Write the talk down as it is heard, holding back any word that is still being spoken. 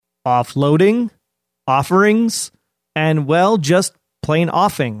offloading, offerings, and, well, just plain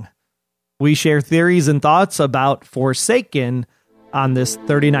offing. We share theories and thoughts about Forsaken on this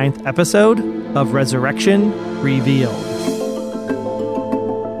 39th episode of Resurrection Revealed.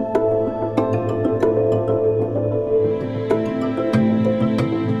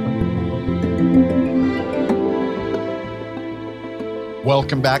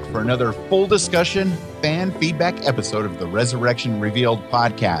 Welcome back for another full discussion, fan feedback episode of the Resurrection Revealed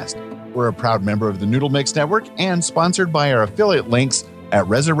podcast. We're a proud member of the Noodle Mix Network and sponsored by our affiliate links at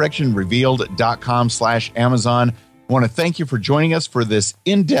resurrectionrevealed.com/Amazon. I want to thank you for joining us for this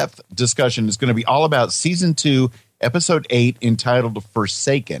in-depth discussion. It's going to be all about Season 2, Episode 8, entitled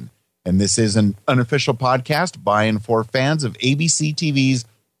Forsaken. And this is an unofficial podcast by and for fans of ABC TV's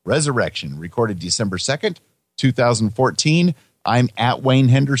Resurrection, recorded December 2nd, 2014. I'm at Wayne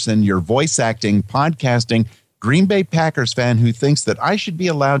Henderson, your voice acting, podcasting, Green Bay Packers fan who thinks that I should be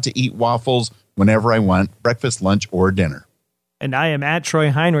allowed to eat waffles whenever I want, breakfast, lunch, or dinner. And I am at Troy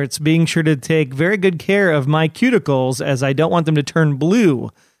Heinrichs, being sure to take very good care of my cuticles as I don't want them to turn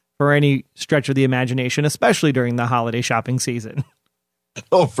blue for any stretch of the imagination, especially during the holiday shopping season.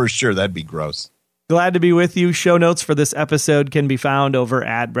 Oh, for sure. That'd be gross. Glad to be with you. Show notes for this episode can be found over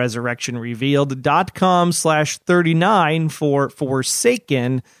at resurrectionrevealed.com/39 for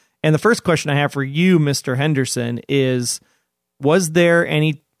Forsaken. And the first question I have for you, Mr. Henderson, is, was there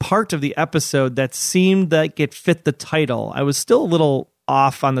any part of the episode that seemed like it fit the title? I was still a little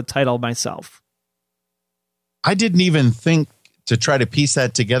off on the title myself. I didn't even think to try to piece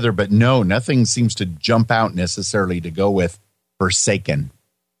that together, but no, nothing seems to jump out necessarily to go with Forsaken.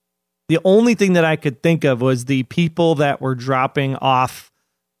 The only thing that I could think of was the people that were dropping off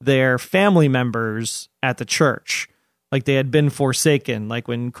their family members at the church. Like they had been forsaken, like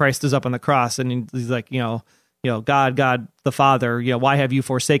when Christ is up on the cross and he's like, God, the Father, why have you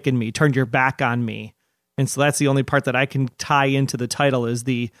forsaken me? Turned your back on me. And so that's the only part that I can tie into the title is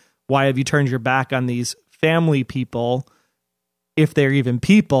the, why have you turned your back on these family people, if they're even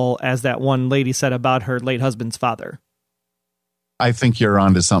people, as that one lady said about her late husband's father. I think you're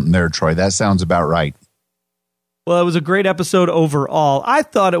onto something there, Troy. That sounds about right. Well, it was a great episode overall. I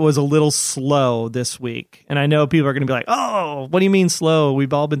thought it was a little slow this week. And I know people are going to be like, oh, what do you mean slow?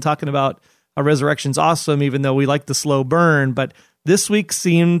 We've all been talking about how Resurrection's awesome, even though we like the slow burn. But this week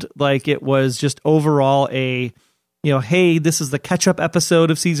seemed like it was just overall a, hey, this is the catch-up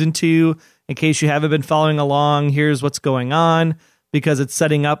episode of Season 2. In case you haven't been following along, here's what's going on. Because it's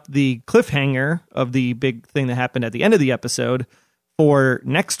setting up the cliffhanger of the big thing that happened at the end of the episode for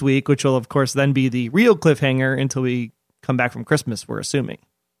next week, which will, of course, then be the real cliffhanger until we come back from Christmas, we're assuming.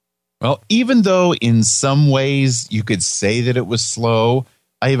 Well, even though in some ways you could say that it was slow,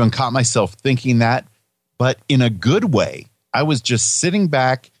 I even caught myself thinking that, but in a good way. I was just sitting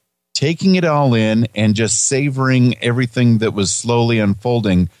back, taking it all in, and just savoring everything that was slowly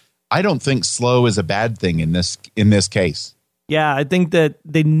unfolding. I don't think slow is a bad thing in this case. Yeah, I think that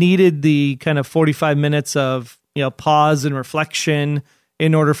they needed the kind of 45 minutes of pause and reflection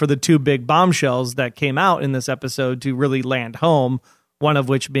in order for the two big bombshells that came out in this episode to really land home. One of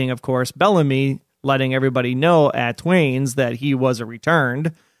which being, of course, Bellamy letting everybody know at Twain's that he was a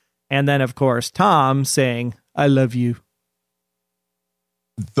returned. And then, of course, Tom saying, I love you.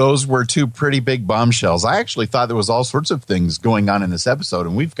 Those were two pretty big bombshells. I actually thought there was all sorts of things going on in this episode,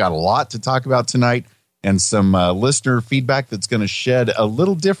 and we've got a lot to talk about tonight and some listener feedback that's going to shed a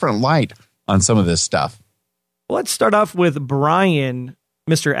little different light on some of this stuff. Let's start off with Brian,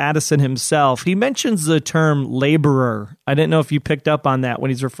 Mr. Addison himself. He mentions the term laborer. I didn't know if you picked up on that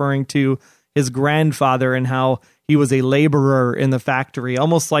when he's referring to his grandfather and how he was a laborer in the factory,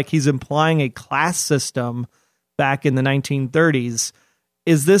 almost like he's implying a class system back in the 1930s.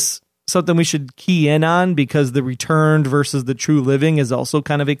 Is this something we should key in on because the returned versus the true living is also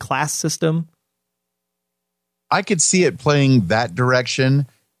kind of a class system? I could see it playing that direction.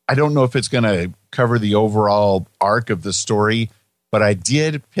 I don't know if it's going to cover the overall arc of the story, but I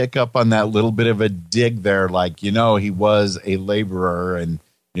did pick up on that little bit of a dig there. Like, he was a laborer and,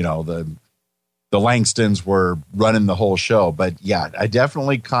 the Langstons were running the whole show. But yeah, I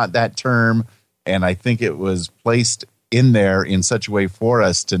definitely caught that term. And I think it was placed in there in such a way for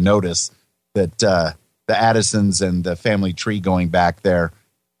us to notice that the Addisons and the family tree going back there,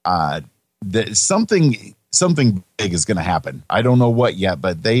 that something big is going to happen. I don't know what yet,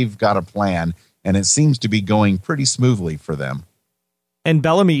 but they've got a plan, and it seems to be going pretty smoothly for them. And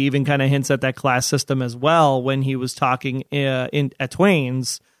Bellamy even kind of hints at that class system as well when he was talking at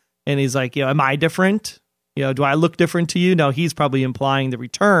Twain's, and he's like, am I different? Do I look different to you? No, he's probably implying the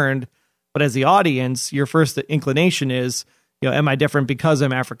returned, but as the audience, your first inclination is, am I different because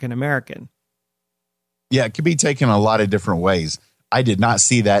I'm African American? Yeah, it could be taken a lot of different ways. I did not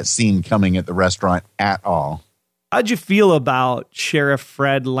see that scene coming at the restaurant at all. How'd you feel about Sheriff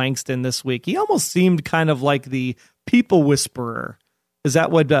Fred Langston this week? He almost seemed kind of like the people whisperer. Is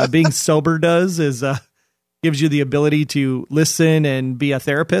that what being sober does? Is gives you the ability to listen and be a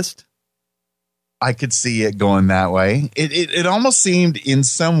therapist? I could see it going that way. It almost seemed in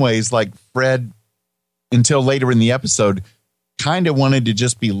some ways like Fred, until later in the episode, kind of wanted to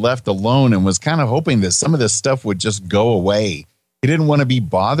just be left alone and was kind of hoping that some of this stuff would just go away. He didn't want to be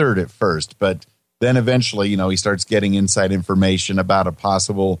bothered at first, but then eventually, he starts getting inside information about a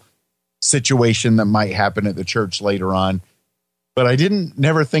possible situation that might happen at the church later on. But I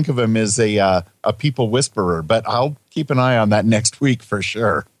never think of him as a people whisperer, but I'll keep an eye on that next week for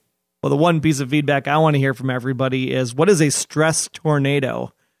sure. Well, the one piece of feedback I want to hear from everybody is, what is a stress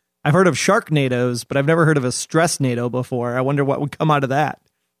tornado? I've heard of sharknadoes, but I've never heard of a stress-nado before. I wonder what would come out of that.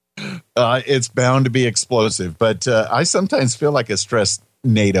 It's bound to be explosive, but I sometimes feel like a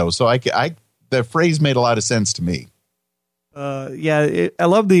stress-nado, so the phrase made a lot of sense to me. I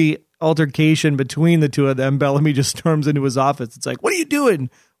love the altercation between the two of them. Bellamy just storms into his office. It's like, what are you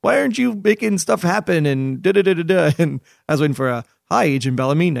doing? Why aren't you making stuff happen? And da-da-da-da-da. And I was waiting for a, hi, Agent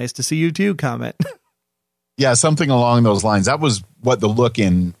Bellamy, nice to see you too comment. Yeah, something along those lines. That was what the look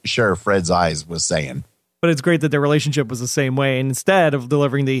in Sheriff Fred's eyes was saying. But it's great that their relationship was the same way. And instead of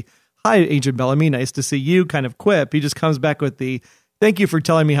delivering the, hi, Agent Bellamy, nice to see you kind of quip, he just comes back with the, thank you for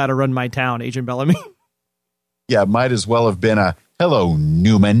telling me how to run my town, Agent Bellamy. Yeah, might as well have been a, hello,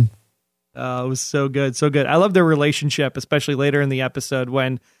 Newman. It was so good, so good. I love their relationship, especially later in the episode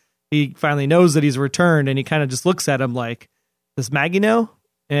when he finally knows that he's returned and he kind of just looks at him like, does Maggie know?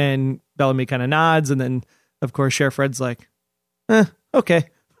 And Bellamy kind of nods. And then, of course, Sheriff Fred's like, okay.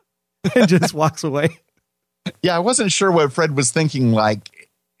 And just walks away. Yeah, I wasn't sure what Fred was thinking. Like,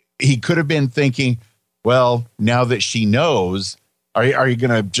 he could have been thinking, well, now that she knows, are you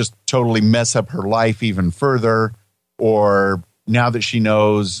going to just totally mess up her life even further? Or now that she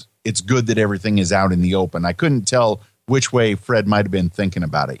knows, it's good that everything is out in the open. I couldn't tell which way Fred might have been thinking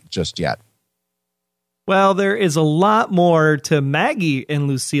about it just yet. Well, there is a lot more to Maggie and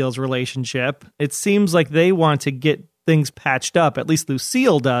Lucille's relationship. It seems like they want to get things patched up. At least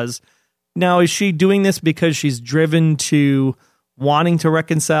Lucille does. Now, is she doing this because she's driven to wanting to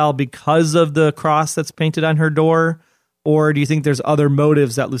reconcile because of the cross that's painted on her door? Or do you think there's other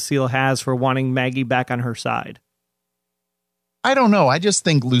motives that Lucille has for wanting Maggie back on her side? I don't know. I just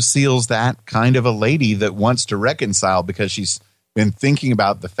think Lucille's that kind of a lady that wants to reconcile because she's been thinking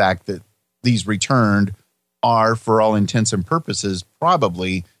about the fact that these returned are, for all intents and purposes,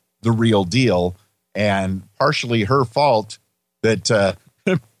 probably the real deal and partially her fault that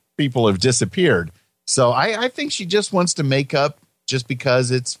people have disappeared. So I think she just wants to make up just because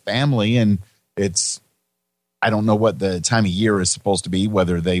it's family and it's, I don't know what the time of year is supposed to be,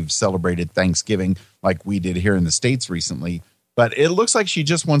 whether they've celebrated Thanksgiving like we did here in the States recently, but it looks like she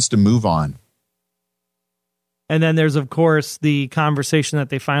just wants to move on. And then there's, of course, the conversation that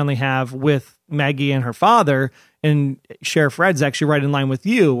they finally have with Maggie and her father. And Sheriff Fred's actually right in line with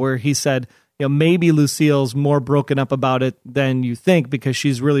you, where he said, maybe Lucille's more broken up about it than you think because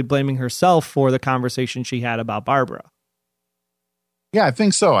she's really blaming herself for the conversation she had about Barbara. Yeah, I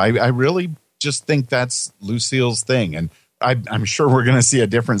think so. I really just think that's Lucille's thing. And I'm sure we're going to see a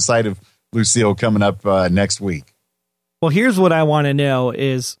different side of Lucille coming up next week. Well, here's what I want to know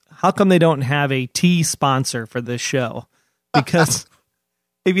is, how come they don't have a tea sponsor for this show? Because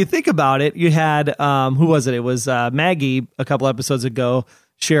if you think about it, you had, who was it? It was Maggie a couple episodes ago.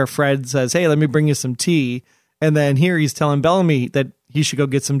 Sheriff Fred says, hey, let me bring you some tea. And then here he's telling Bellamy that he should go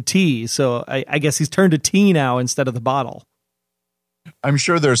get some tea. So I guess he's turned to tea now instead of the bottle. I'm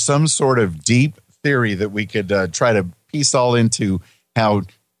sure there's some sort of deep theory that we could try to piece all into how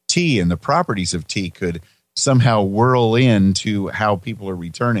tea and the properties of tea could somehow whirl into how people are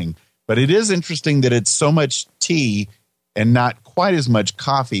returning. But it is interesting that it's so much tea and not quite as much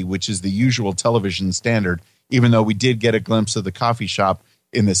coffee, which is the usual television standard, even though we did get a glimpse of the coffee shop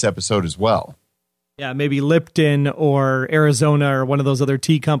in this episode as well. Yeah, maybe Lipton or Arizona or one of those other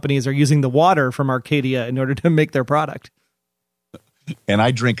tea companies are using the water from Arcadia in order to make their product. And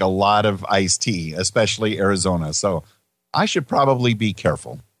I drink a lot of iced tea, especially Arizona. So I should probably be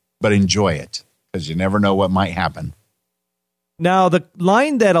careful, but enjoy it because you never know what might happen. Now, the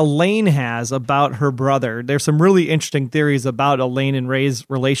line that Elaine has about her brother, there's some really interesting theories about Elaine and Ray's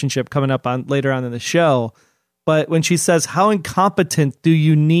relationship coming up on later on in the show. But when she says, how incompetent do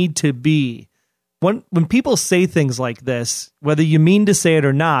you need to be? When people say things like this, whether you mean to say it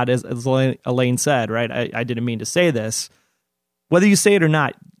or not, as Elaine said, right? I didn't mean to say this. whether you say it or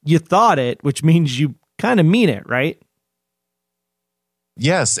not, you thought it, which means you kind of mean it, right?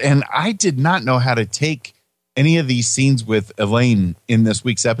 Yes, and I did not know how to take any of these scenes with Elaine in this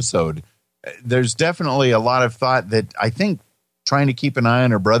week's episode. There's definitely a lot of thought that I think trying to keep an eye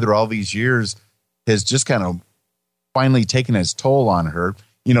on her brother all these years has just kind of finally taken its toll on her.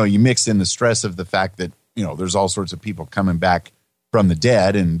 You know, you mix in the stress of the fact that, you know, there's all sorts of people coming back from the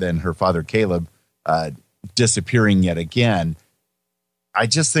dead, and then her father, Caleb, disappearing yet again. I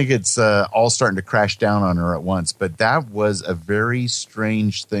just think it's all starting to crash down on her at once. But that was a very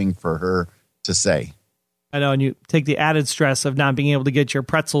strange thing for her to say. I know, and you take the added stress of not being able to get your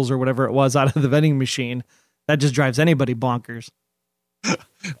pretzels or whatever it was out of the vending machine. That just drives anybody bonkers.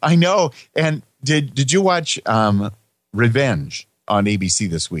 I know. And did you watch Revenge on ABC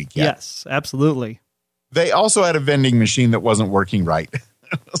this week? Yeah. Yes, absolutely. They also had a vending machine that wasn't working right.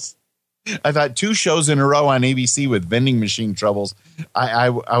 I thought 2 shows in a row on ABC with vending machine troubles. I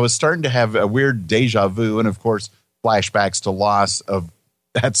was starting to have a weird deja vu, and of course, flashbacks to loss of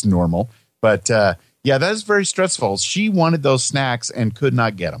that's normal. But yeah, that is very stressful. She wanted those snacks and could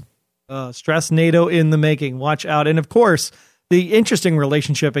not get them. Stress NATO in the making. Watch out. And of course, the interesting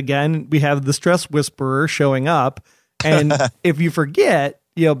relationship again, we have the stress whisperer showing up. And if you forget,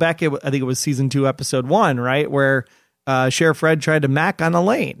 you know, back at, I think it was season 2, episode 1, right? Where Sheriff Fred tried to mac on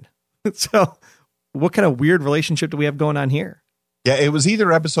Elaine. So what kind of weird relationship do we have going on here? Yeah, it was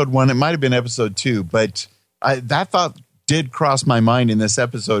either episode 1. It might have been episode 2, but that thought did cross my mind in this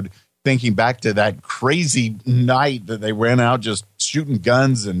episode, thinking back to that crazy night that they ran out just shooting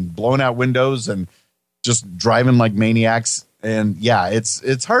guns and blowing out windows and just driving like maniacs. And yeah,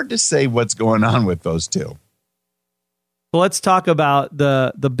 it's hard to say what's going on with those two. Well, let's talk about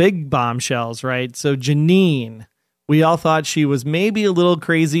the big bombshells, right? So Janine, we all thought she was maybe a little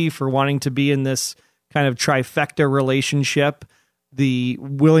crazy for wanting to be in this kind of trifecta relationship. The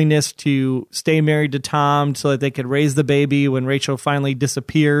willingness to stay married to Tom so that they could raise the baby when Rachel finally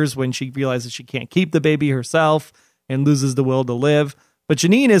disappears, when she realizes she can't keep the baby herself and loses the will to live. But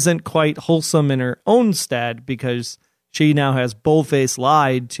Janine isn't quite wholesome in her own stead because she now has boldface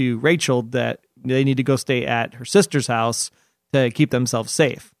lied to Rachel that they need to go stay at her sister's house to keep themselves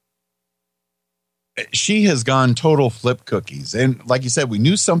safe. She has gone total flip cookies. And like you said, we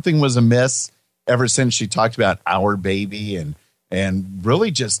knew something was amiss ever since she talked about our baby and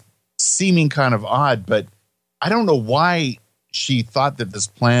really just seeming kind of odd. But I don't know why she thought that this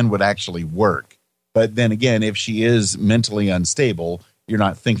plan would actually work. But then again, if she is mentally unstable, you're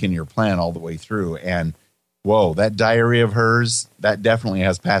not thinking your plan all the way through. And whoa, that diary of hers, that definitely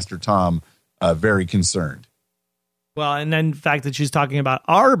has Pastor Tom very concerned. Well, and then the fact that she's talking about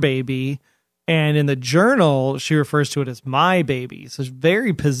our baby, and in the journal, she refers to it as my baby. So it's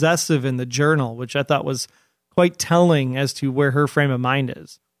very possessive in the journal, which I thought was quite telling as to where her frame of mind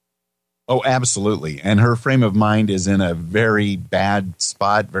is. Oh, absolutely. And her frame of mind is in a very bad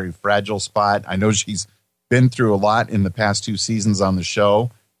spot, very fragile spot. I know she's been through a lot in the past 2 seasons on the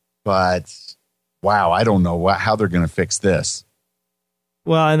show, but wow, I don't know how they're going to fix this.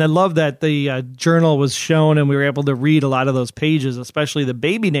 Well, and I love that the journal was shown and we were able to read a lot of those pages, especially the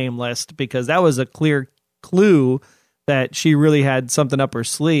baby name list, because that was a clear clue that she really had something up her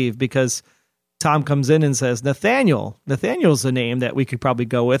sleeve, because Tom comes in and says, Nathaniel. Nathaniel's the name that we could probably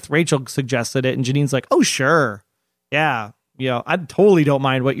go with. Rachel suggested it, and Janine's like, oh, sure. Yeah, you know, I totally don't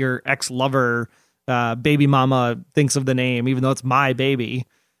mind what your ex-lover, baby mama thinks of the name, even though it's my baby.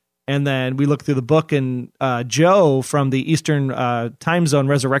 And then we look through the book, and Joe from the Eastern Time Zone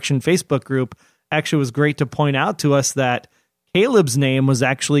Resurrection Facebook group actually was great to point out to us that Caleb's name was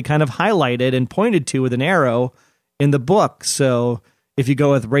actually kind of highlighted and pointed to with an arrow in the book. So if you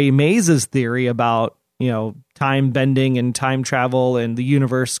go with Ray Mays' theory about, you know, time bending and time travel and the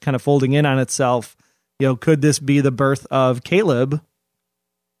universe kind of folding in on itself, you know, could this be the birth of Caleb,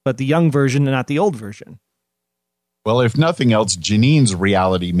 but the young version and not the old version? Well, if nothing else, Janine's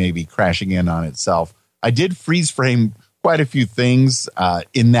reality may be crashing in on itself. I did freeze frame quite a few things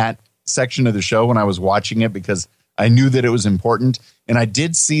in that section of the show when I was watching it, because I knew that it was important. And I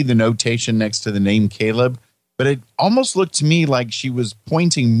did see the notation next to the name Caleb, but it almost looked to me like she was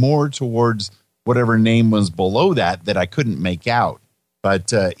pointing more towards whatever name was below that I couldn't make out.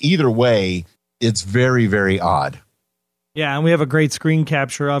 But either way, it's very, very odd. Yeah, and we have a great screen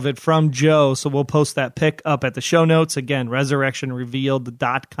capture of it from Joe, so we'll post that pic up at the show notes. Again,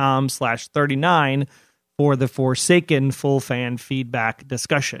 resurrectionrevealed.com/39 for the Forsaken full fan feedback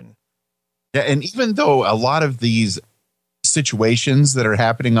discussion. Yeah, and even though a lot of these situations that are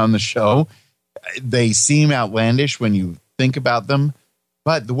happening on the show, they seem outlandish when you think about them,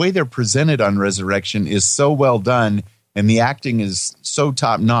 but the way they're presented on Resurrection is so well done, and the acting is so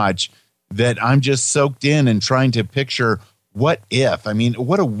top notch that I'm just soaked in and trying to picture what if. I mean,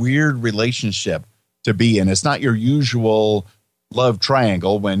 what a weird relationship to be in. It's not your usual love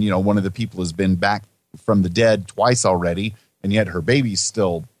triangle when, one of the people has been back from the dead twice already, and yet her baby's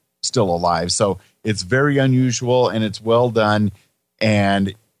still alive. So it's very unusual, and it's well done,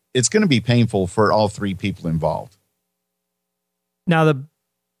 and it's going to be painful for all three people involved. Now, the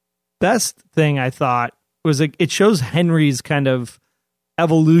best thing I thought was it shows Henry's kind of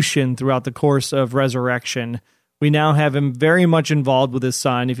evolution throughout the course of Resurrection. We now have him very much involved with his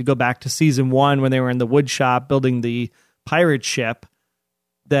son. If you go back to season 1 when they were in the wood shop building the pirate ship,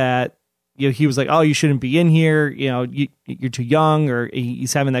 that he was like, "Oh, you shouldn't be in here. You're too young," or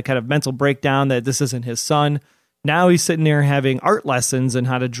he's having that kind of mental breakdown that this isn't his son. Now he's sitting there having art lessons and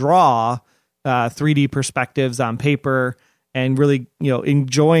how to draw 3D perspectives on paper, and really,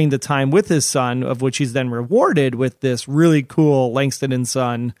 enjoying the time with his son, of which he's then rewarded with this really cool Langston &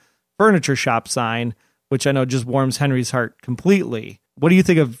 Son furniture shop sign, which I know just warms Henry's heart completely. What do you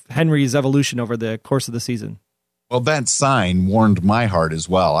think of Henry's evolution over the course of the season? Well, that sign warmed my heart as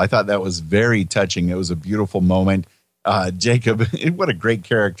well. I thought that was very touching. It was a beautiful moment. Jacob, what a great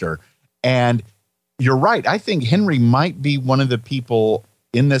character. And you're right. I think Henry might be one of the people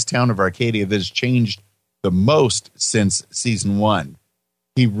in this town of Arcadia that has changed the most since season 1.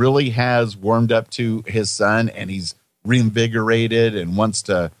 He really has warmed up to his son, and he's reinvigorated and wants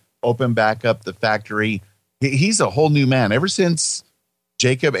to open back up the factory. He's a whole new man. Ever since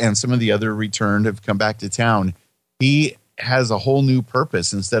Jacob and some of the other returned have come back to town, he has a whole new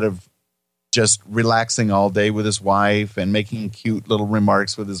purpose. Instead of just relaxing all day with his wife and making cute little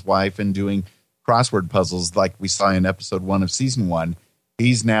remarks with his wife and doing crossword puzzles like we saw in episode 1 of season 1,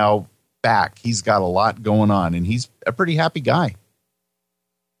 he's now back. He's got a lot going on, and he's a pretty happy guy.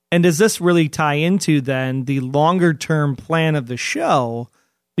 And does this really tie into then the longer term plan of the show?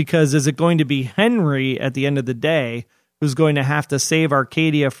 Because is it going to be Henry at the end of the day who's going to have to save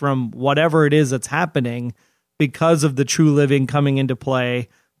Arcadia from whatever it is that's happening because of the True Living coming into play,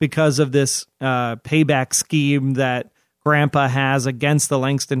 because of this payback scheme that Grandpa has against the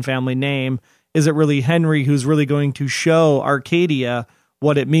Langston family name? Is it really Henry who's really going to show Arcadia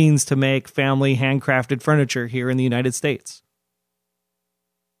what it means to make family handcrafted furniture here in the United States?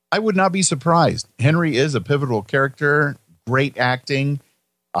 I would not be surprised. Henry is a pivotal character, great acting.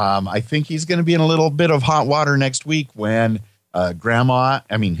 I think he's going to be in a little bit of hot water next week when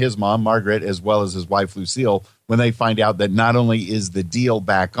his mom, Margaret, as well as his wife, Lucille, when they find out that not only is the deal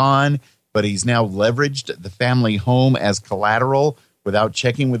back on, but he's now leveraged the family home as collateral without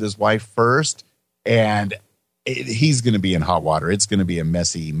checking with his wife first. And he's going to be in hot water. It's going to be a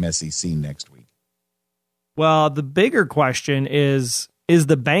messy, messy scene next week. Well, the bigger question is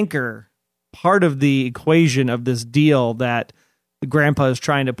the banker part of the equation of this deal that Grandpa is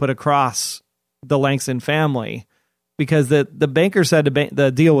trying to put across the Langston family? Because the banker said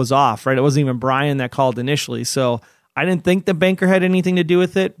the deal was off, right? It wasn't even Brian that called initially. So I didn't think the banker had anything to do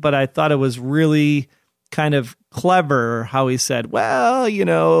with it, but I thought it was really kind of clever how he said,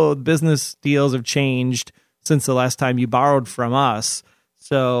 well, business deals have changed since the last time you borrowed from us.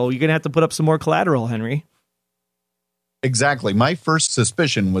 So you're going to have to put up some more collateral, Henry. Exactly. My first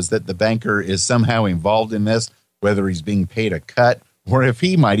suspicion was that the banker is somehow involved in this, whether he's being paid a cut or if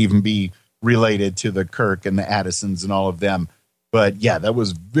he might even be related to the Kirk and the Addisons and all of them. But yeah, that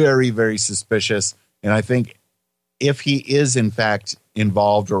was very, very suspicious. And I think if he is in fact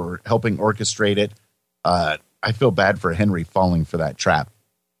involved or helping orchestrate it, I feel bad for Henry falling for that trap.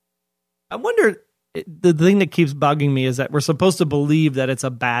 I wonder, the thing that keeps bugging me is that we're supposed to believe that it's a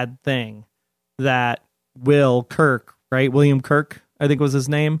bad thing that William Kirk, I think was his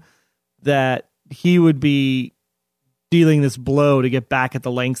name, that he would be dealing this blow to get back at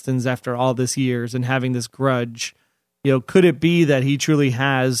the Langstons after all this years and having this grudge. Could it be that he truly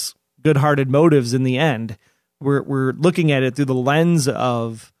has good-hearted motives in the end? We're looking at it through the lens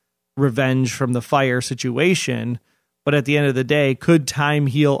of revenge from the fire situation, but at the end of the day, could time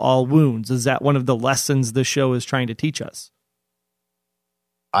heal all wounds? Is that one of the lessons the show is trying to teach us?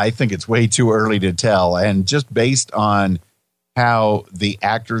 I think it's way too early to tell. And just based on how the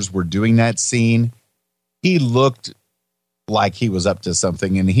actors were doing that scene, he looked like he was up to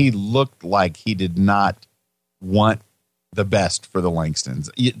something, and he looked like he did not want the best for the Langstons.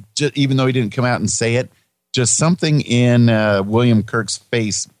 Even though he didn't come out and say it, just something in William Kirk's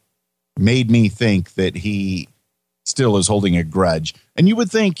face made me think that he still is holding a grudge. And you would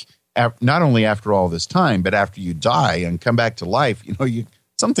think, not only after all this time, but after you die and come back to life,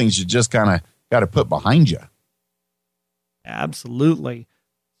 some things you just kind of got to put behind you. Absolutely.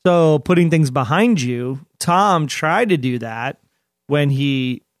 So putting things behind you, Tom tried to do that when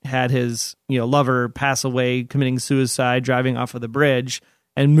he had his, lover pass away, committing suicide, driving off of the bridge,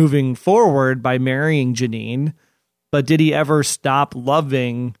 and moving forward by marrying Janine. But did he ever stop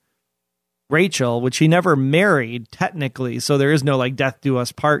loving Rachel, which he never married technically? So there is no like death do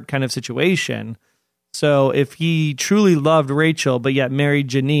us part kind of situation. So if he truly loved Rachel, but yet married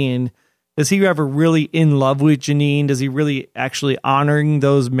Janine, is he ever really in love with Janine? Does he really actually honoring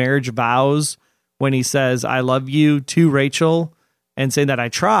those marriage vows when he says, I love you to Rachel and saying that I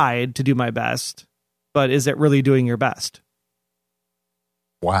tried to do my best, but is it really doing your best?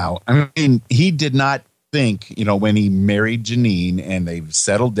 Wow. I mean, he did not think, when he married Janine and they've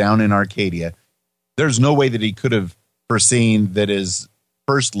settled down in Arcadia, there's no way that he could have foreseen that his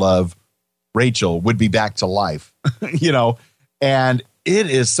first love, Rachel, would be back to life, and it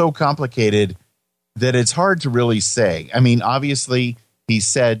is so complicated that it's hard to really say. I mean, obviously, he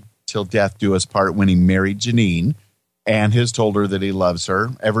said, till death do us part when he married Janine and has told her that he loves her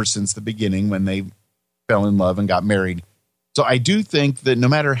ever since the beginning when they fell in love and got married. So I do think that no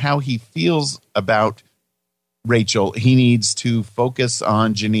matter how he feels about Rachel, he needs to focus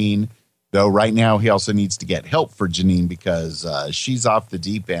on Janine, though right now he also needs to get help for Janine because she's off the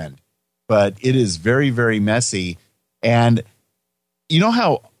deep end. But it is very, very messy. And you know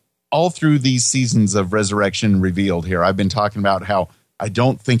how all through these seasons of Resurrection Revealed here, I've been talking about how I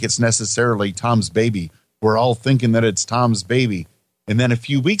don't think it's necessarily Tom's baby. We're all thinking that it's Tom's baby. And then a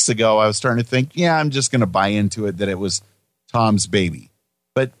few weeks ago, I was starting to think, I'm just going to buy into it that it was Tom's baby.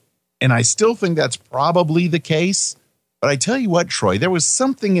 And I still think that's probably the case. But I tell you what, Troy, there was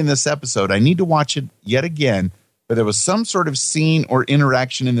something in this episode. I need to watch it yet again. But there was some sort of scene or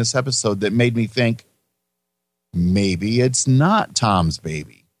interaction in this episode that made me think, maybe it's not Tom's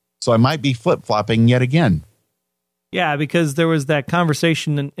baby. So I might be flip-flopping yet again. Yeah, because there was that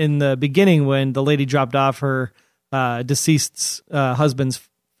conversation in the beginning when the lady dropped off her deceased husband's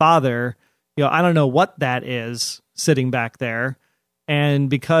father. I don't know what that is sitting back there. And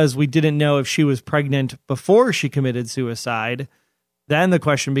because we didn't know if she was pregnant before she committed suicide, then the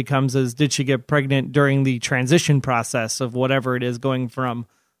question becomes did she get pregnant during the transition process of whatever it is going from,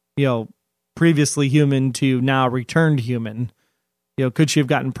 previously human to now returned human? Could she have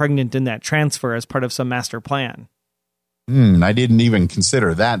gotten pregnant in that transfer as part of some master plan? I didn't even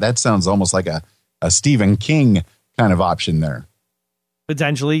consider that. That sounds almost like a Stephen King kind of option there.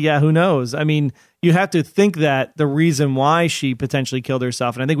 Potentially, yeah, who knows? I mean, you have to think that the reason why she potentially killed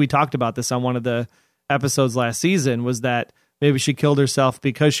herself, and I think we talked about this on one of the episodes last season, was that maybe she killed herself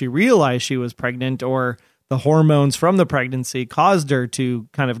because she realized she was pregnant, or the hormones from the pregnancy caused her to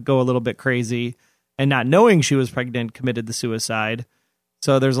kind of go a little bit crazy, and not knowing she was pregnant, committed the suicide.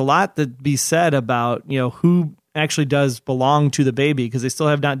 So there's a lot to be said about, who actually does belong to the baby, because they still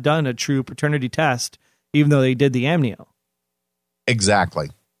have not done a true paternity test, even though they did the amnio.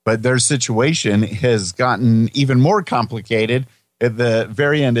 Exactly. But their situation has gotten even more complicated at the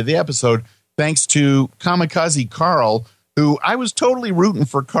very end of the episode, thanks to Kamikaze Carl, who I was totally rooting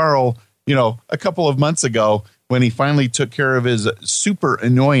for Carl, a couple of months ago when he finally took care of his super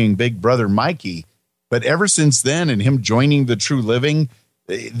annoying big brother, Mikey. But ever since then, and him joining the True Living,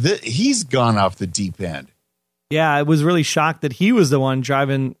 he's gone off the deep end. Yeah, I was really shocked that he was the one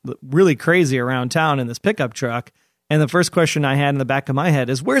driving really crazy around town in this pickup truck. And the first question I had in the back of my head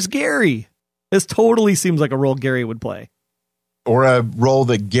is, where's Gary? This totally seems like a role Gary would play. Or a role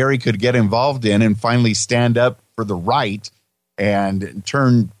that Gary could get involved in and finally stand up for the right and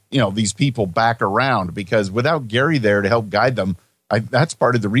turn, these people back around. Because without Gary there to help guide them, that's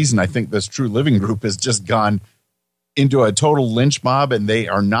part of the reason I think this True Living group has just gone into a total lynch mob and they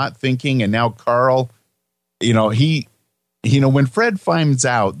are not thinking. And now Carl, when Fred finds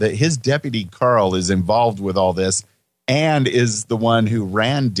out that his deputy Carl is involved with all this, and is the one who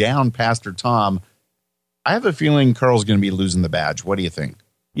ran down Pastor Tom, I have a feeling Carl's going to be losing the badge. What do you think?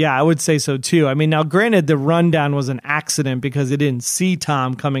 Yeah, I would say so too. I mean, now granted, the rundown was an accident because they didn't see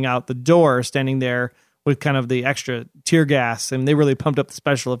Tom coming out the door, standing there with kind of the extra tear gas, and they really pumped up the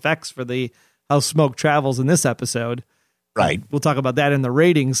special effects for how smoke travels in this episode. Right. We'll talk about that in the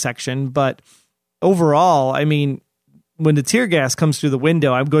ratings section. But overall, I mean, when the tear gas comes through the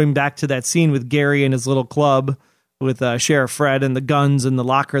window, I'm going back to that scene with Gary and his little club with Sheriff Fred and the guns and the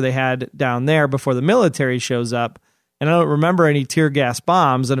locker they had down there before the military shows up. And I don't remember any tear gas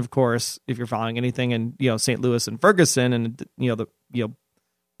bombs. And of course, if you're following anything in, St. Louis and Ferguson and, the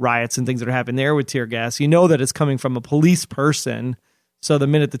riots and things that are happening there with tear gas, that it's coming from a police person. So the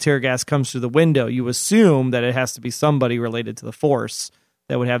minute the tear gas comes through the window, you assume that it has to be somebody related to the force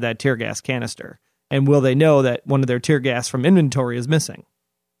that would have that tear gas canister. And will they know that one of their tear gas from inventory is missing?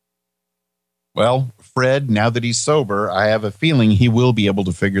 Well, Fred, now that he's sober, I have a feeling he will be able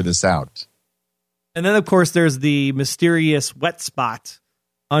to figure this out. And then, of course, there's the mysterious wet spot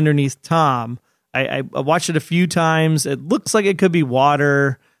underneath Tom. I watched it a few times. It looks like it could be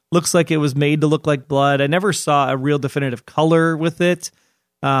water. Looks like it was made to look like blood. I never saw a real definitive color with it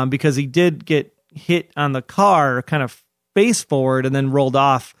because he did get hit on the car kind of face forward and then rolled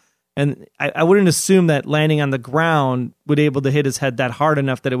off. And I wouldn't assume that landing on the ground would be able to hit his head that hard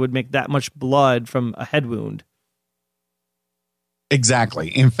enough that it would make that much blood from a head wound. Exactly.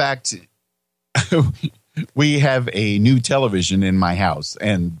 In fact, we have a new television in my house,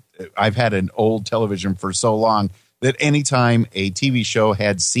 and I've had an old television for so long that anytime a TV show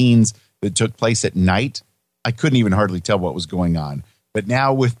had scenes that took place at night, I couldn't even hardly tell what was going on. But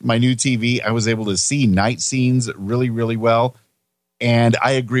now with my new TV, I was able to see night scenes really, really well. And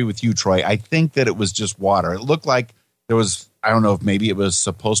I agree with you, Troy. I think that it was just water. It looked like there was, I don't know if maybe it was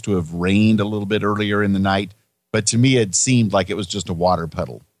supposed to have rained a little bit earlier in the night, but to me it seemed like it was just a water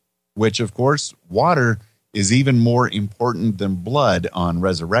puddle, which of course, water is even more important than blood on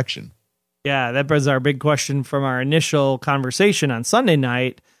Resurrection. Yeah, that was our big question from our initial conversation on Sunday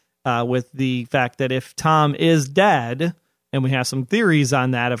night with the fact that if Tom is dead, and we have some theories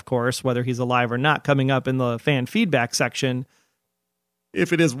on that, of course, whether he's alive or not, coming up in the fan feedback section.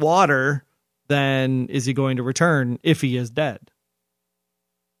 If it is water, then is he going to return if he is dead?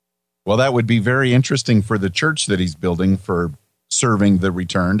 Well, that would be very interesting for the church that he's building for serving the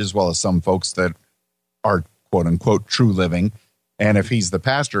returned, as well as some folks that are quote unquote true living. And if he's the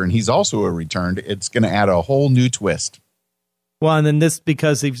pastor and he's also a returned, it's going to add a whole new twist. Well, and then this,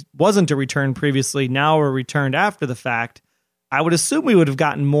 because he wasn't a returned previously, now a returned after the fact, I would assume we would have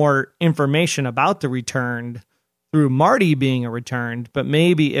gotten more information about the returned through Marty being a returned, but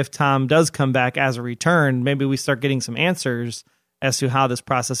maybe if Tom does come back as a returned, maybe we start getting some answers as to how this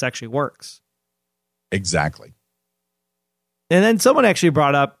process actually works. Exactly. And then someone actually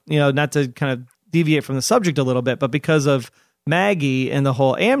brought up, not to kind of deviate from the subject a little bit, but because of Maggie and the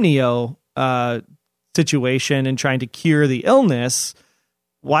whole amnio situation and trying to cure the illness,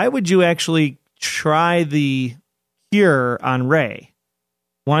 why would you actually try the cure on Ray?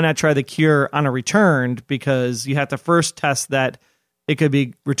 Why not try the cure on a returned? Because you have to first test that it could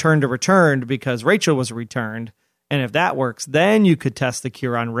be returned to returned because Rachel was returned. And if that works, then you could test the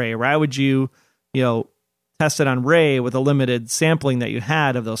cure on Ray. Why would you, test it on Ray with a limited sampling that you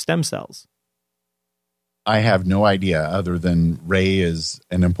had of those stem cells? I have no idea other than Ray is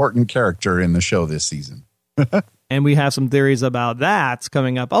an important character in the show this season. And we have some theories about that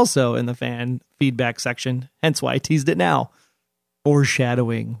coming up also in the fan feedback section. Hence why I teased it now.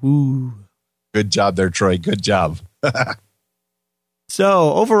 Foreshadowing. Ooh. Good job there, Troy. Good job.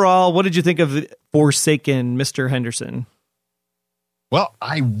 So overall, what did you think of Forsaken, Mr. Henderson? Well,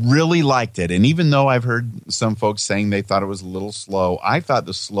 I really liked it. And even though I've heard some folks saying they thought it was a little slow, I thought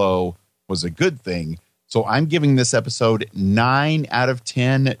the slow was a good thing. So I'm giving this episode 9 out of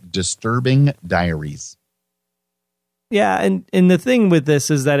 10 disturbing diaries. Yeah, and the thing with this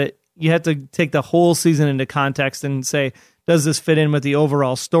is that you have to take the whole season into context and say, does this fit in with the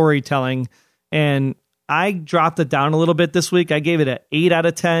overall storytelling? And I dropped it down a little bit this week. I gave it an 8 out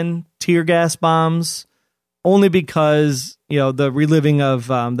of 10 tear gas bombs, only because, the reliving of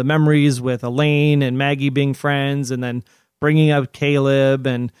the memories with Elaine and Maggie being friends, and then bringing up Caleb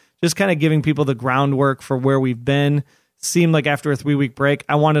and just kind of giving people the groundwork for where we've been. Seemed like after a 3-week break,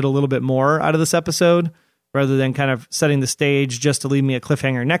 I wanted a little bit more out of this episode, rather than kind of setting the stage just to leave me a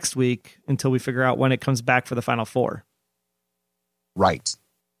cliffhanger next week until we figure out when it comes back for the final 4. Right.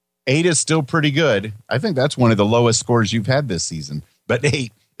 8 is still pretty good. I think that's one of the lowest scores you've had this season, but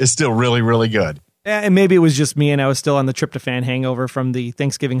 8 is still really, really good. Yeah, and maybe it was just me and I was still on the tryptophan hangover from the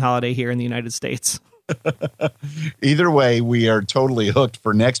Thanksgiving holiday here in the United States. Either way, we are totally hooked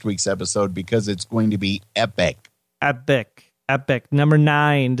for next week's episode because it's going to be epic. Epic. Number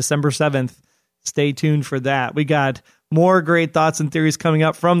 9, December 7th. Stay tuned for that. We got more great thoughts and theories coming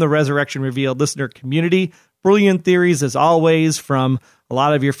up from the Resurrection Revealed listener community. Brilliant theories, as always, from a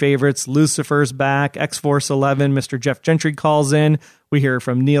lot of your favorites. Lucifer's back, X-Force 11, Mr. Jeff Gentry calls in. We hear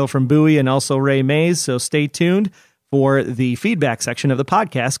from Neil from Bowie and also Ray Mays, so stay tuned for the feedback section of the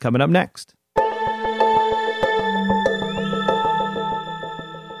podcast coming up next.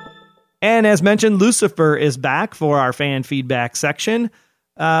 And as mentioned, Lucifer is back for our fan feedback section.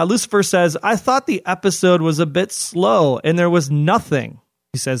 Lucifer says, I thought the episode was a bit slow and there was nothing,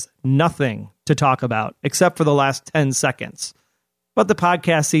 he says, nothing to talk about except for the last 10 seconds. But the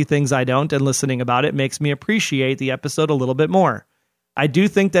podcast see things I don't, and listening about it makes me appreciate the episode a little bit more. I do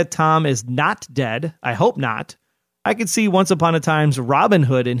think that Tom is not dead. I hope not. I could see Once Upon a Time's Robin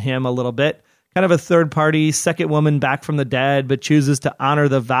Hood in him a little bit, kind of a third party, second woman back from the dead, but chooses to honor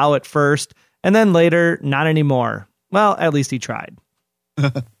the vow at first, and then later, not anymore. Well, at least he tried.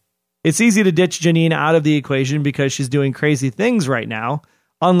 It's easy to ditch Janine out of the equation because she's doing crazy things right now,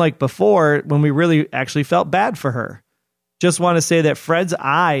 unlike before when we really actually felt bad for her. Just want to say that Fred's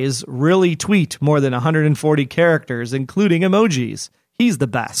eyes really tweet more than 140 characters, including emojis. He's the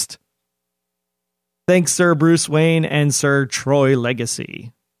best. Thanks, Sir Bruce Wayne and Sir Troy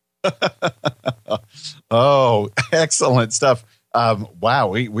Legacy. Oh, excellent stuff. Wow,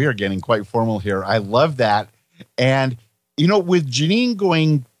 we are getting quite formal here. I love that. And, with Janine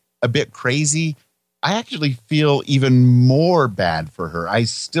going a bit crazy, I actually feel even more bad for her. I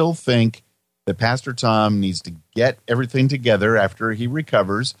still think that Pastor Tom needs to get everything together after he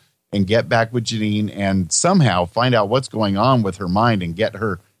recovers and get back with Janine and somehow find out what's going on with her mind and get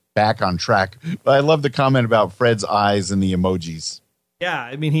her back on track. But I love the comment about Fred's eyes and the emojis. Yeah,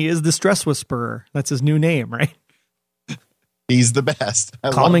 I mean, he is the stress whisperer. That's his new name, right? He's the best.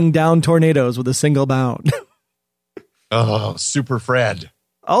 Calming down tornadoes with a single bound. Oh, Super Fred.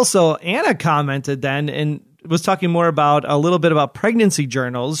 Also, Anna commented then and was talking more about a little bit about pregnancy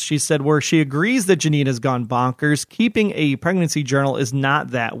journals. She said where she agrees that Janine has gone bonkers, keeping a pregnancy journal is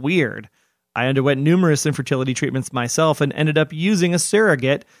not that weird. I underwent numerous infertility treatments myself and ended up using a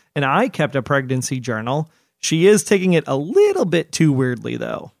surrogate, and I kept a pregnancy journal. She is taking it a little bit too weirdly,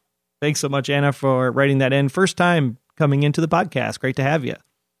 though. Thanks so much, Anna, for writing that in. First time coming into the podcast. Great to have you.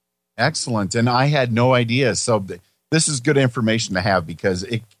 Excellent. And I had no idea. So this is good information to have because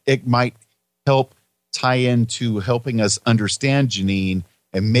it might help tie into helping us understand Janine.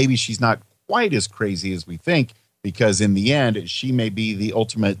 And maybe she's not quite as crazy as we think, because in the end, she may be the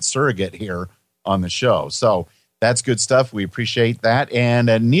ultimate surrogate here on the show. So that's good stuff. We appreciate that.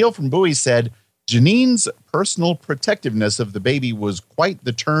 And Neil from Bowie said, Janine's personal protectiveness of the baby was quite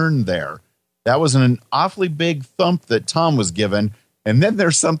the turn there. That was an awfully big thump that Tom was given. And then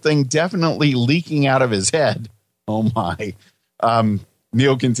there's something definitely leaking out of his head. Oh, my.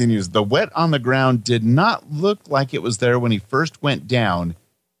 Neil continues, the wet on the ground did not look like it was there when he first went down.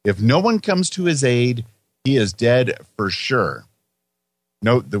 If no one comes to his aid, he is dead for sure.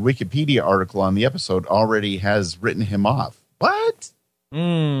 Note the Wikipedia article on the episode already has written him off. What?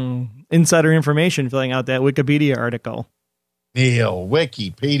 Insider information filling out that Wikipedia article. Neil,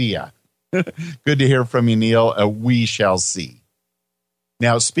 Wikipedia. Good to hear from you, Neil. We shall see.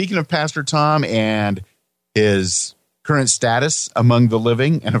 Now, speaking of Pastor Tom and his current status among the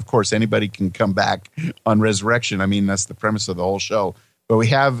living, and of course, anybody can come back on resurrection. I mean, that's the premise of the whole show. But we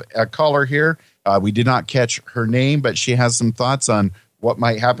have a caller here. We did not catch her name, but she has some thoughts on what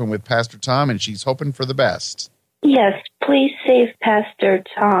might happen with Pastor Tom, and she's hoping for the best. Yes, please save Pastor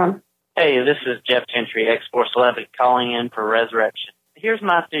Tom. Hey, this is Jeff Gentry, X-Force 11, calling in for Resurrection. Here's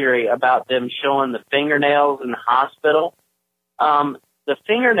my theory about them showing the fingernails in the hospital. The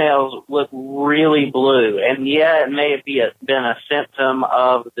fingernails look really blue, and yeah, it may have been a symptom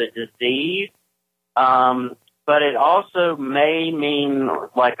of the disease, but it also may mean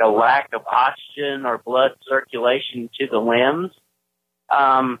like a lack of oxygen or blood circulation to the limbs.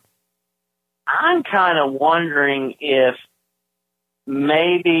 I'm kind of wondering if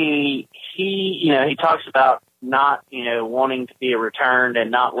maybe he talks about not, wanting to be returned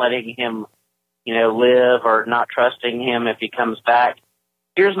and not letting him, live or not trusting him if he comes back.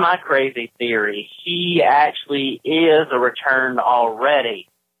 Here's my crazy theory. He actually is a returned already.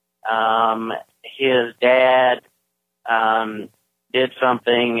 His dad did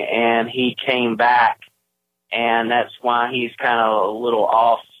something and he came back, and that's why he's kind of a little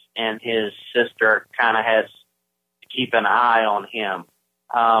off, and his sister kind of has to keep an eye on him.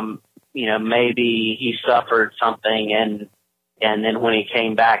 Maybe he suffered something and then when he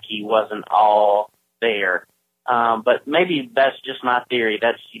came back, he wasn't all there. But maybe that's just my theory.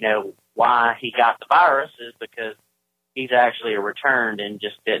 That's, why he got the virus is because he's actually a returned and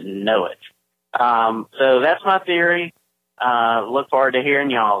just didn't know it. So that's my theory. Look forward to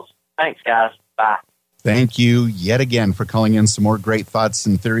hearing y'all's. Thanks, guys. Bye. Thank you yet again for calling in some more great thoughts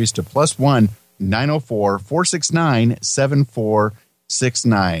and theories to +1 904 469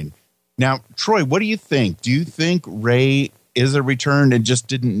 7469. Now, Troy, what do you think? Do you think Ray is a returned and just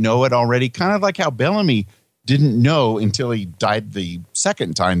didn't know it already? Kind of like how Bellamy didn't know until he died the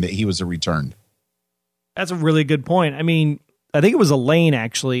second time that he was a returned. That's a really good point. I mean, I think it was Elaine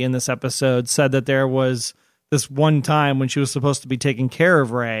actually in this episode said that there was this one time when she was supposed to be taking care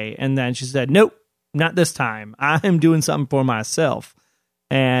of Ray, and then she said, nope, not this time. I'm doing something for myself.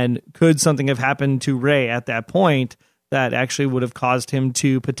 And could something have happened to Ray at that point that actually would have caused him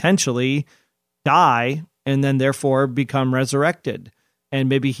to potentially die and then therefore become resurrected? And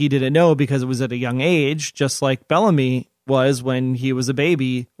maybe he didn't know because it was at a young age, just like Bellamy was when he was a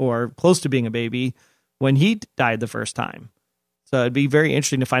baby or close to being a baby when he died the first time. So it'd be very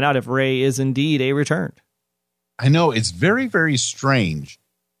interesting to find out if Ray is indeed a returned. I know, it's very, very strange.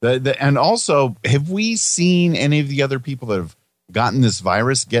 And also, have we seen any of the other people that have gotten this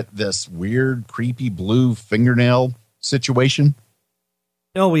virus get this weird, creepy blue fingernail situation?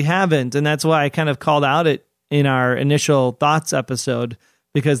 No, we haven't. And that's why I kind of called out it in our initial thoughts episode,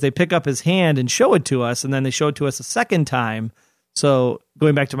 because they pick up his hand and show it to us, and then they show it to us a second time. So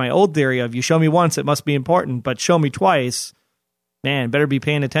going back to my old theory of you show me once, it must be important, but show me twice, man, better be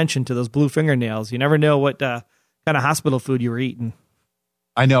paying attention to those blue fingernails. You never know what kind of hospital food you were eating.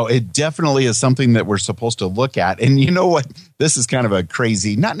 I know, it definitely is something that we're supposed to look at. And you know what? This is kind of a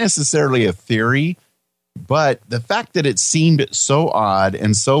crazy, not necessarily a theory, but the fact that it seemed so odd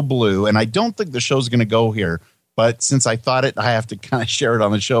and so blue, and I don't think the show's going to go here, but since I thought it, I have to kind of share it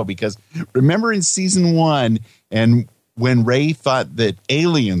on the show, because remember in season 1, and when Ray thought that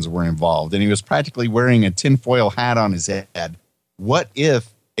aliens were involved and he was practically wearing a tinfoil hat on his head, what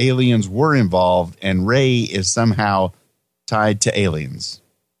if aliens were involved and Ray is somehow tied to aliens?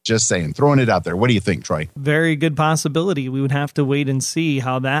 Just saying, throwing it out there. What do you think, Troy? Very good possibility. We would have to wait and see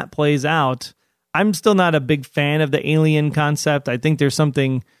how that plays out. I'm still not a big fan of the alien concept. I think there's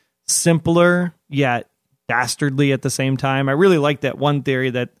something simpler yet dastardly at the same time. I really like that one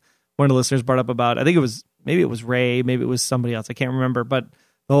theory that one of the listeners brought up about, I think maybe it was Ray, maybe it was somebody else, I can't remember, but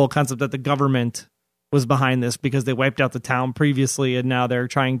the whole concept that the government was behind this because they wiped out the town previously and now they're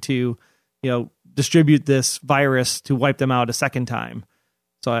trying to, distribute this virus to wipe them out a second time.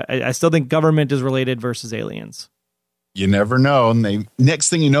 So I still think government is related versus aliens. You never know. And next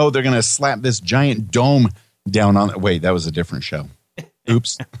thing you know, they're going to slap this giant dome down on. Wait, that was a different show.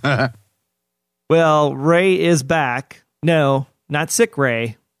 Oops. Well, Ray is back. No, not sick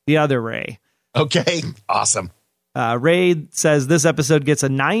Ray. The other Ray. Okay. Awesome. Ray says this episode gets a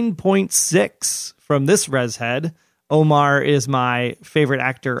 9.6 from this Res head. Omar is my favorite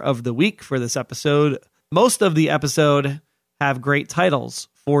actor of the week for this episode. Most of the episode have great titles.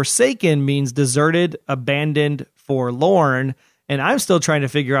 Forsaken means deserted, abandoned, forlorn, and I'm still trying to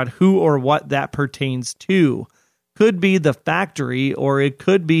figure out who or what that pertains to. Could be the factory, or it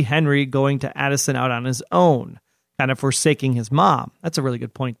could be Henry going to Addison out on his own, kind of forsaking his mom. That's a really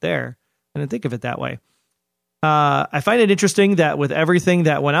good point there. I didn't think of it that way. I find it interesting that with everything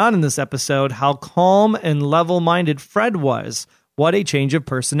that went on in this episode, how calm and level-minded Fred was. What a change of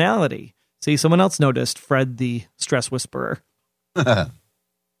personality. See, someone else noticed Fred the stress whisperer.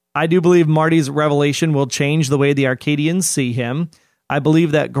 I do believe Marty's revelation will change the way the Arcadians see him. I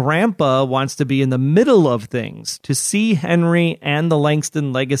believe that Grandpa wants to be in the middle of things, to see Henry and the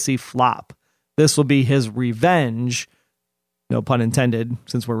Langston legacy flop. This will be his revenge. No pun intended,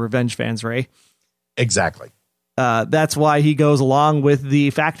 since we're revenge fans, Ray. Exactly. That's why he goes along with the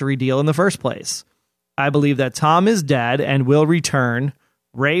factory deal in the first place. I believe that Tom is dead and will return.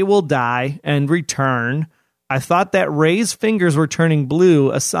 Ray will die and return. I thought that Ray's fingers were turning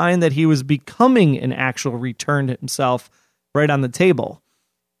blue, a sign that he was becoming an actual return himself right on the table.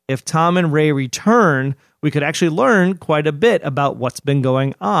 If Tom and Ray return, we could actually learn quite a bit about what's been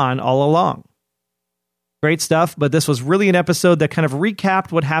going on all along. Great stuff, but this was really an episode that kind of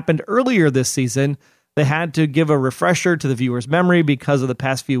recapped what happened earlier this season. They had to give a refresher to the viewer's memory because of the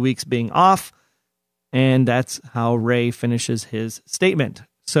past few weeks being off, and that's how Ray finishes his statement.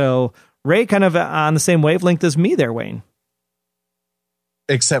 So Ray kind of on the same wavelength as me there, Wayne.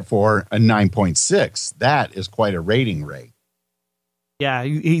 Except for a 9.6. That is quite a rating, Ray. Yeah,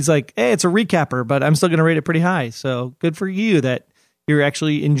 he's like, hey, it's a recapper, but I'm still going to rate it pretty high. So good for you that you're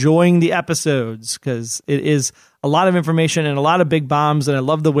actually enjoying the episodes, because it is a lot of information and a lot of big bombs, and I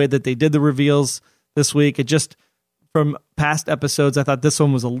love the way that they did the reveals this week. It just, from past episodes, I thought this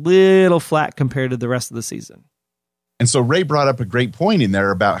one was a little flat compared to the rest of the season. And so Ray brought up a great point in there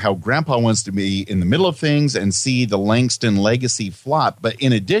about how Grandpa wants to be in the middle of things and see the Langston legacy flop. But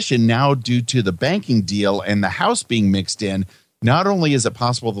in addition, now due to the banking deal and the house being mixed in, not only is it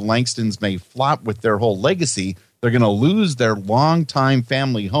possible the Langstons may flop with their whole legacy, they're going to lose their longtime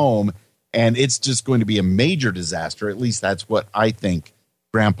family home, and it's just going to be a major disaster. At least that's what I think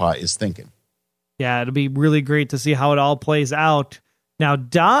Grandpa is thinking. Yeah, it'll be really great to see how it all plays out. Now,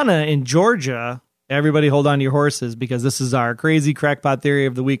 Donna in Georgia, everybody hold on to your horses, because this is our crazy crackpot theory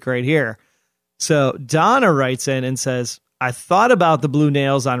of the week right here. So Donna writes in and says, I thought about the blue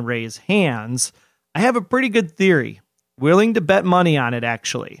nails on Ray's hands. I have a pretty good theory. Willing to bet money on it,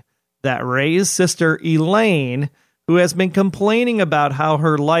 actually. That Ray's sister, Elaine, who has been complaining about how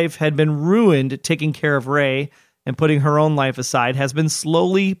her life had been ruined taking care of Ray, and putting her own life aside, has been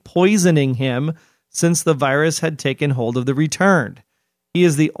slowly poisoning him since the virus had taken hold of the Returned. He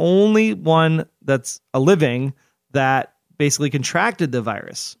is the only one that's a living that basically contracted the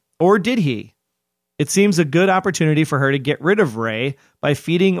virus. Or did he? It seems a good opportunity for her to get rid of Ray by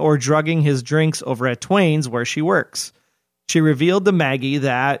feeding or drugging his drinks over at Twain's where she works. She revealed to Maggie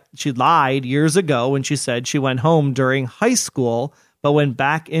that she lied years ago when she said she went home during high school but went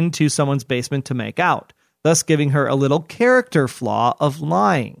back into someone's basement to make out, thus giving her a little character flaw of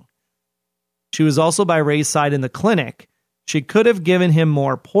lying. She was also by Ray's side in the clinic. She could have given him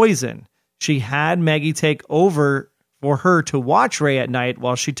more poison. She had Maggie take over for her to watch Ray at night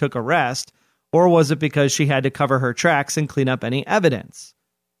while she took a rest, or was it because she had to cover her tracks and clean up any evidence?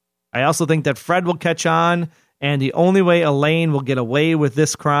 I also think that Fred will catch on, and the only way Elaine will get away with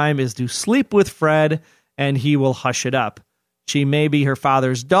this crime is to sleep with Fred, and he will hush it up. She may be her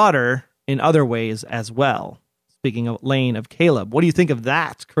father's daughter in other ways as well. Speaking of Elaine of Caleb, what do you think of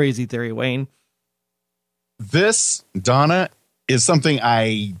that crazy theory, Wayne? This, Donna, is something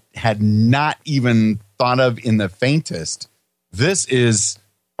I had not even thought of in the faintest. This is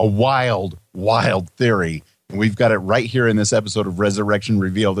a wild, wild theory. And we've got it right here in this episode of Resurrection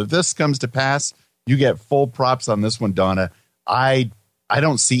Revealed. If this comes to pass, you get full props on this one, Donna. I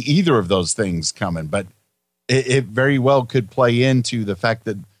don't see either of those things coming, but it very well could play into the fact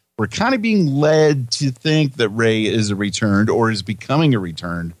that we're kind of being led to think that Ray is a returned or is becoming a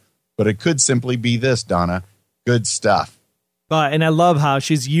returned, but it could simply be this, Donna. Good stuff. And I love how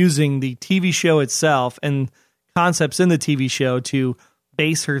she's using the TV show itself and concepts in the TV show to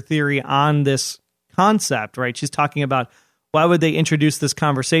base her theory on this concept, right? She's talking about why would they introduce this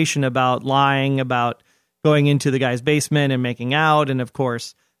conversation about lying, about going into the guy's basement and making out. And of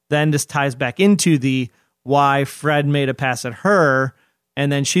course, then this ties back into the why Fred made a pass at her.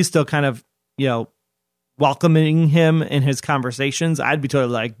 And then she's still kind of, welcoming him in his conversations. I'd be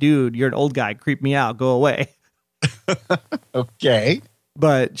totally like, dude, you're an old guy. Creep me out. Go away. Okay.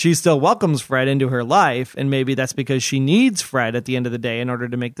 But she still welcomes Fred into her life, and maybe that's because she needs Fred at the end of the day in order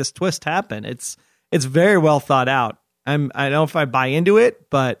to make this twist happen. It's very well thought out. I don't know if I buy into it,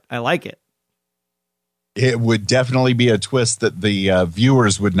 but I like it. It would definitely be a twist that the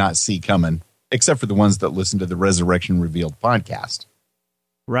viewers would not see coming, except for the ones that listen to the Resurrection Revealed podcast.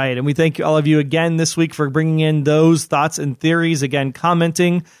 Right, and we thank all of you again this week for bringing in those thoughts and theories. Again,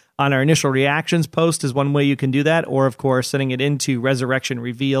 commenting on our initial reactions post is one way you can do that, or of course, sending it into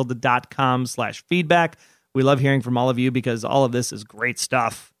resurrectionrevealed.com/feedback. We love hearing from all of you because all of this is great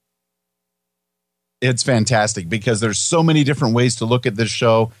stuff. It's fantastic because there's so many different ways to look at this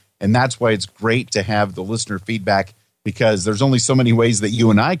show, and that's why it's great to have the listener feedback, because there's only so many ways that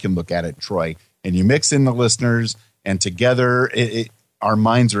you and I can look at it, Troy, and you mix in the listeners, and together our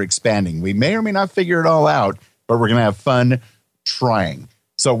minds are expanding. We may or may not figure it all out, but we're going to have fun trying.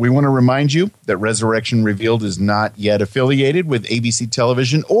 So we want to remind you that Resurrection Revealed is not yet affiliated with ABC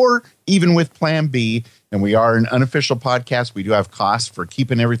Television or even with Plan B, and we are an unofficial podcast. We do have costs for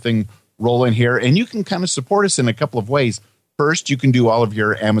keeping everything rolling here, and you can kind of support us in a couple of ways. First, you can do all of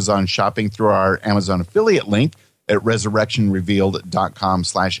your Amazon shopping through our Amazon affiliate link at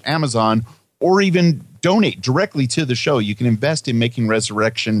resurrectionrevealed.com/Amazon, or even donate directly to the show. You can invest in making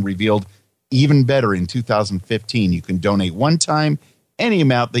Resurrection Revealed even better in 2015. You can donate one time, any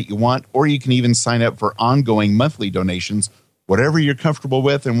amount that you want, or you can even sign up for ongoing monthly donations, whatever you're comfortable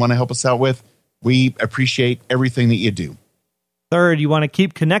with and want to help us out with. We appreciate everything that you do. Third, you want to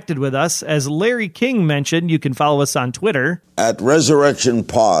keep connected with us. As Larry King mentioned, you can follow us on Twitter at Resurrection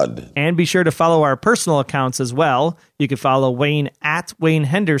Pod. And be sure to follow our personal accounts as well. You can follow Wayne at Wayne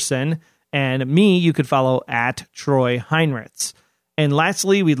Henderson, and me, you could follow at Troy Heinrichs. And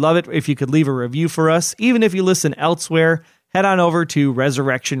lastly, we'd love it if you could leave a review for us. Even if you listen elsewhere, head on over to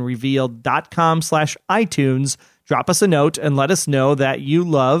resurrectionrevealed.com/iTunes. Drop us a note and let us know that you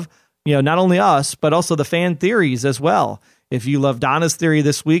love, not only us, but also the fan theories as well. If you love Donna's theory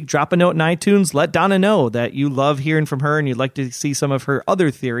this week, drop a note in iTunes. Let Donna know that you love hearing from her and you'd like to see some of her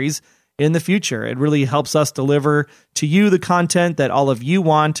other theories in the future. It really helps us deliver to you the content that all of you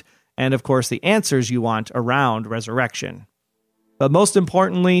want, and of course the answers you want around Resurrection. But most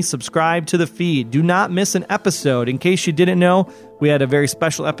importantly, subscribe to the feed. Do not miss an episode. In case you didn't know, we had a very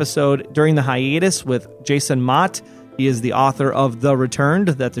special episode during the hiatus with Jason Mott. He is the author of The Returned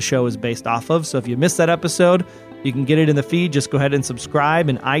that the show is based off of. So if you missed that episode, you can get it in the feed. Just go ahead and subscribe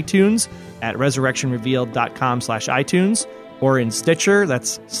in iTunes at resurrectionrevealed.com/iTunes, or in Stitcher,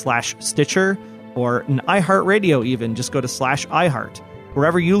 that's /Stitcher, or in iHeartRadio even, just go to /iHeart.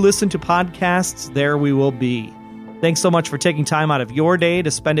 Wherever you listen to podcasts, there we will be. Thanks so much for taking time out of your day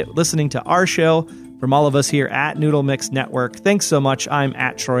to spend it listening to our show. From all of us here at Noodle Mix Network, thanks so much. I'm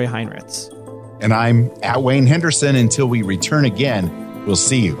at Troy Heinritz. And I'm at Wayne Henderson. Until we return again, we'll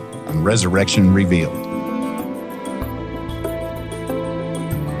see you on Resurrection Revealed.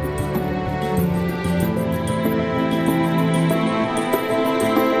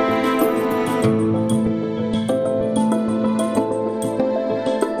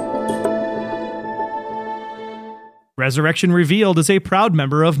 Resurrection Revealed is a proud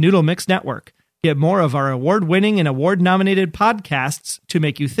member of Noodle Mix Network. Get more of our award-winning and award-nominated podcasts to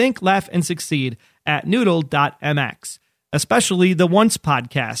make you think, laugh, and succeed at noodle.mx, especially the Once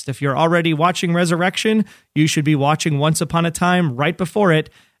podcast. If you're already watching Resurrection, you should be watching Once Upon a Time right before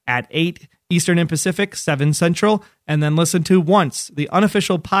it at 8 Eastern and Pacific, 7 Central, and then listen to Once, the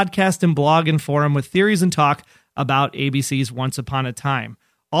unofficial podcast and blog and forum with theories and talk about ABC's Once Upon a Time.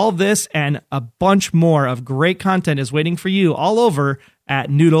 All this and a bunch more of great content is waiting for you all over at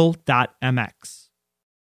noodle.mx.